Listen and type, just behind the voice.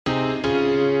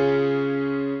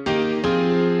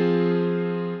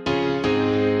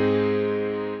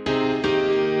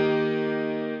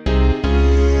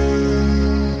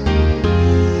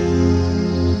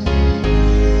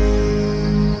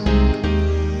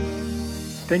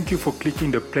Thank you for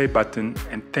clicking the play button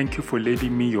and thank you for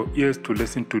lending me your ears to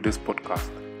listen to this podcast.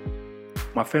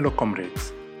 My fellow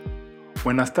comrades,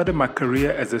 when I started my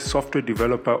career as a software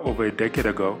developer over a decade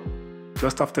ago,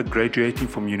 just after graduating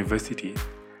from university,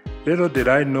 little did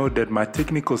I know that my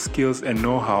technical skills and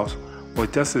know-how were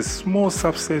just a small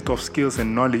subset of skills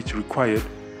and knowledge required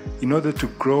in order to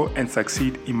grow and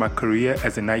succeed in my career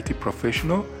as an IT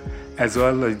professional as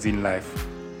well as in life.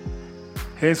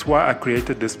 Here's why I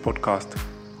created this podcast.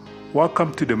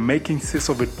 Welcome to the Making Sense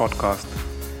of It podcast,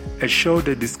 a show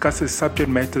that discusses subject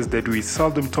matters that we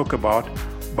seldom talk about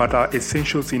but are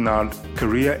essentials in our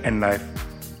career and life.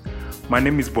 My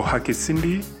name is Bohake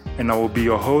Cindy and I will be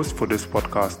your host for this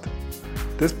podcast.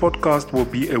 This podcast will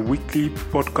be a weekly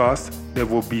podcast that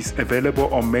will be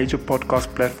available on major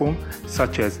podcast platforms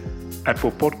such as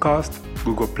Apple Podcasts,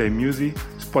 Google Play Music,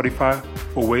 Spotify,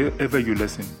 or wherever you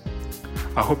listen.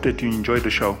 I hope that you enjoy the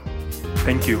show.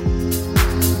 Thank you.